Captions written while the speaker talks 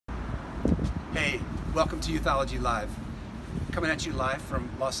Welcome to Youthology Live. Coming at you live from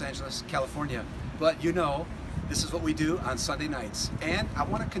Los Angeles, California. But you know, this is what we do on Sunday nights. And I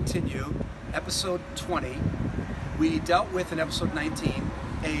want to continue episode 20. We dealt with in episode 19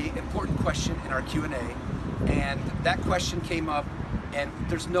 an important question in our Q&A. And that question came up, and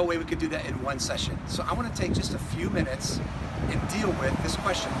there's no way we could do that in one session. So I want to take just a few minutes and deal with this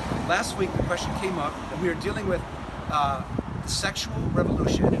question. Last week the question came up, and we were dealing with the sexual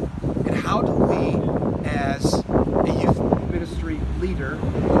revolution, and how do we, as a youth ministry leader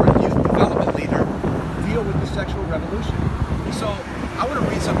or a youth development leader, deal with the sexual revolution. So I want to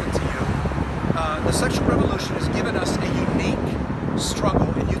read something to you. The sexual revolution has given us a unique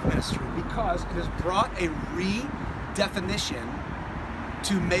struggle in youth ministry because it has brought a redefinition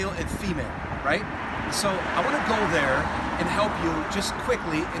to male and female, right? So I want to go there and help you just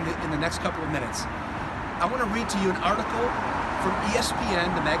quickly in the next couple of minutes. I want to read to you an article from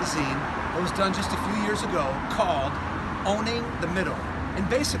ESPN, the magazine, that was done just a few years ago called Owning the Middle. And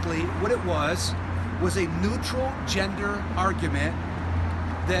basically what it was a neutral gender argument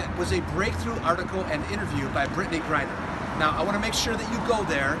that was a breakthrough article and interview by Brittany Griner. Now I want to make sure that you go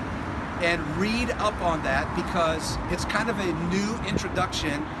there and read up on that because it's kind of a new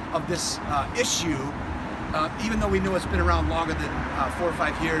introduction of this issue, even though we know it's been around longer than 4 or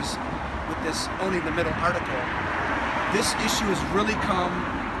 5 years with this Owning the Middle article. This issue has really come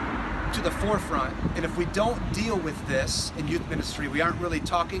to the forefront, and if we don't deal with this in youth ministry, we aren't really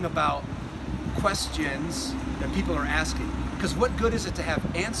talking about questions that people are asking. Because what good is it to have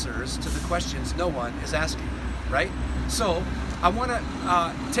answers to the questions no one is asking, right? So I want to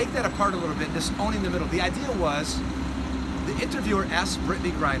take that apart a little bit, this Owning the Middle. The idea was, the interviewer asked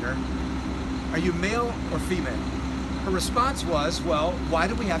Brittany Griner, are you male or female? Her response was, well, why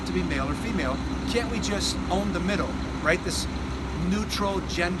do we have to be male or female? Can't we just own the middle, right? This neutral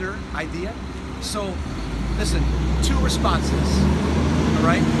gender idea. So listen, 2 responses, all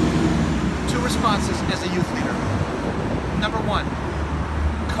right? 2 responses as a youth leader. Number 1,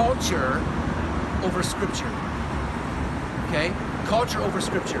 culture over scripture, okay? Culture over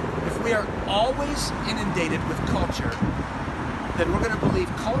scripture. If we are always inundated with culture, then we're going to believe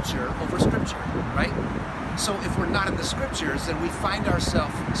culture over scripture, right? So if we're not in the scriptures, then we find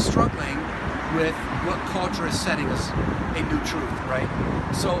ourselves struggling with what culture is setting as a new truth, right?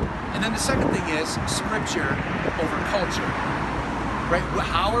 So, and then the second thing is scripture over culture, right?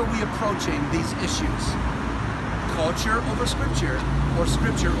 How are we approaching these issues? Culture over scripture or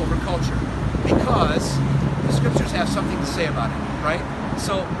scripture over culture? Because the scriptures have something to say about it, right?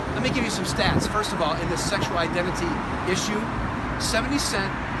 So let me give you some stats. First of all, in this sexual identity issue,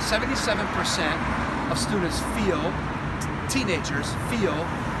 77% of students feel, teenagers feel,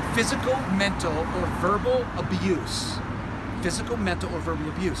 physical, mental, or verbal abuse. Physical, mental, or verbal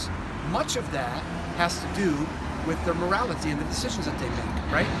abuse. Much of that has to do with their morality and the decisions that they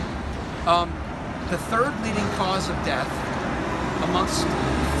make, right? The third leading cause of death amongst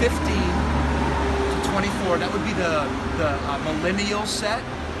 15 to 24, that would be the millennial set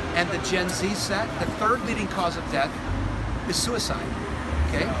and the Gen Z set. The third leading cause of death is suicide,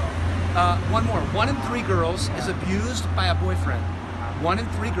 okay? One more. 1 in 3 girls is abused by a boyfriend. 1 in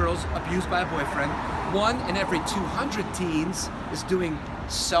 3 girls abused by a boyfriend. 1 in every 200 teens is doing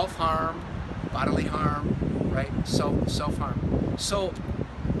self-harm, bodily harm, right? Self-harm. So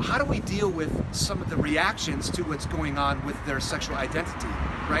how do we deal with some of the reactions to what's going on with their sexual identity,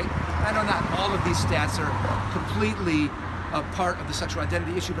 right? I know not all of these stats are completely a part of the sexual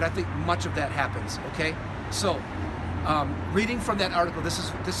identity issue, but I think much of that happens, okay? So, reading from that article, this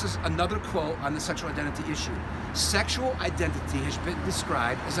is another quote on the sexual identity issue. Sexual identity has been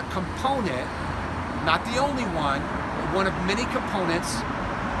described as a component, not the only one, but one of many components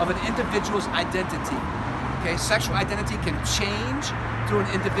of an individual's identity. Okay, sexual identity can change through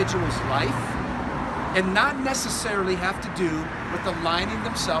an individual's life and not necessarily have to do with aligning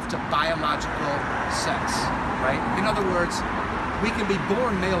themselves to biological sex, right? In other words, we can be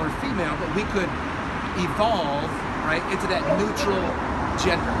born male or female, but we could evolve, right, into that neutral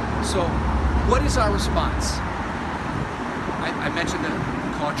gender. So what is our response? I mentioned the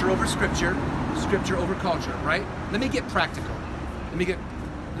culture over scripture, scripture over culture, right? Let me get practical. Let me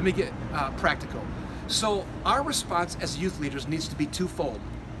get practical. So our response as youth leaders needs to be twofold,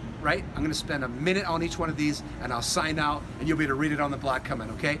 right? I'm going to spend a minute on each one of these, and I'll sign out, and you'll be able to read it on the blog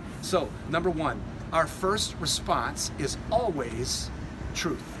comment, okay? So number 1, our first response is always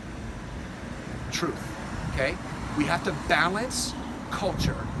truth. Truth, okay? We have to balance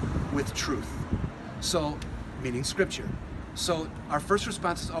culture with truth. So, meaning scripture. So our first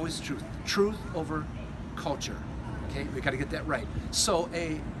response is always truth. Truth over culture. Okay, we got to get that right. So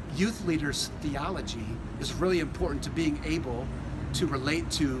a youth leaders' theology is really important to being able to relate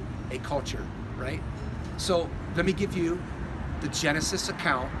to a culture, right? So let me give you the Genesis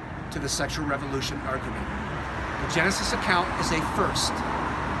account to the sexual revolution argument. The Genesis account is a first,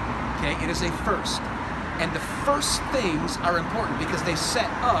 okay? It is a first. And the first things are important because they set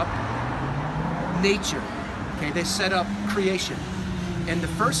up nature, okay? They set up creation. And the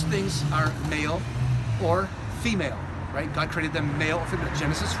first things are male or female, right? God created them male or female.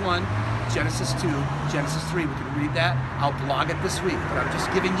 Genesis 1, Genesis 2, Genesis 3. We can read that. I'll blog it this week, but I'm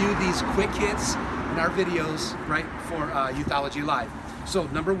just giving you these quick hits in our videos, right, for Youthology Live. So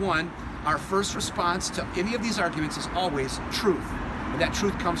number one, our first response to any of these arguments is always truth. And that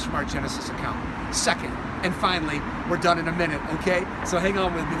truth comes from our Genesis account. Second, and finally, we're done in a minute, okay? So hang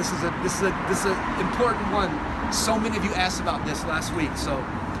on with me. This is an important one. So many of you asked about this last week. So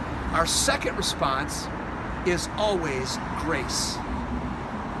our second response is always grace.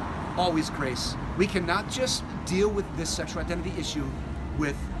 Always grace. We cannot just deal with this sexual identity issue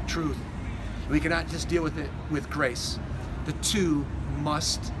with truth. We cannot just deal with it with grace. The two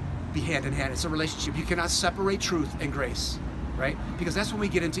must be hand in hand. It's a relationship. You cannot separate truth and grace, right? Because that's when we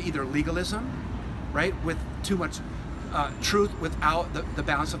get into either legalism, right, with too much truth without the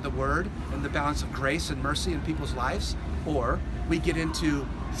balance of the word and the balance of grace and mercy in people's lives, or we get into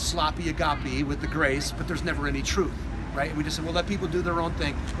sloppy agape with the grace, but there's never any truth, right? And we just say, well, let people do their own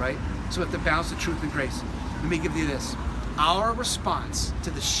thing, right? So we have to balance the truth and grace. Let me give you this. Our response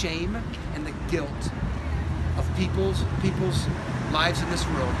to the shame and the guilt of people's lives in this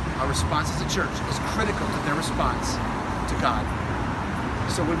world, our response as a church is critical to their response to God.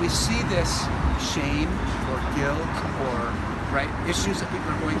 So when we see this shame or guilt or issues that people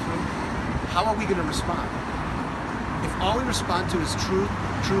are going through, how are we going to respond? If all we respond to is truth,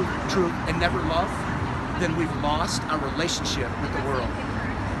 truth, truth, and never love, then we've lost our relationship with the world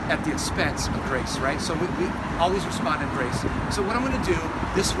at the expense of grace, right? So we always respond in grace. So what I'm going to do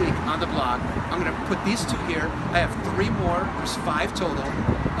this week on the blog, I'm going to put these two here. I have 3 more, there's 5 total,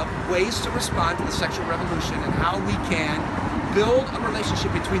 of ways to respond to the sexual revolution and how we can build a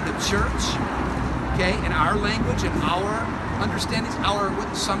relationship between the church, okay, and our language and our understandings, our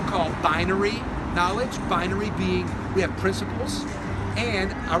what some call binary knowledge, binary being we have principles,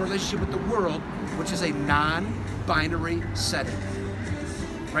 and our relationship with the world, which is a non-binary setting,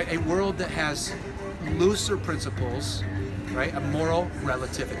 right? A world that has looser principles, right? A moral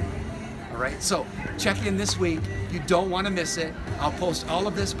relativity. All right, so check in this week. You don't want to miss it. I'll post all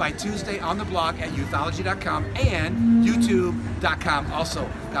of this by Tuesday on the blog at youthology.com and youtube.com also.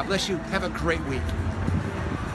 God bless you. Have a great week.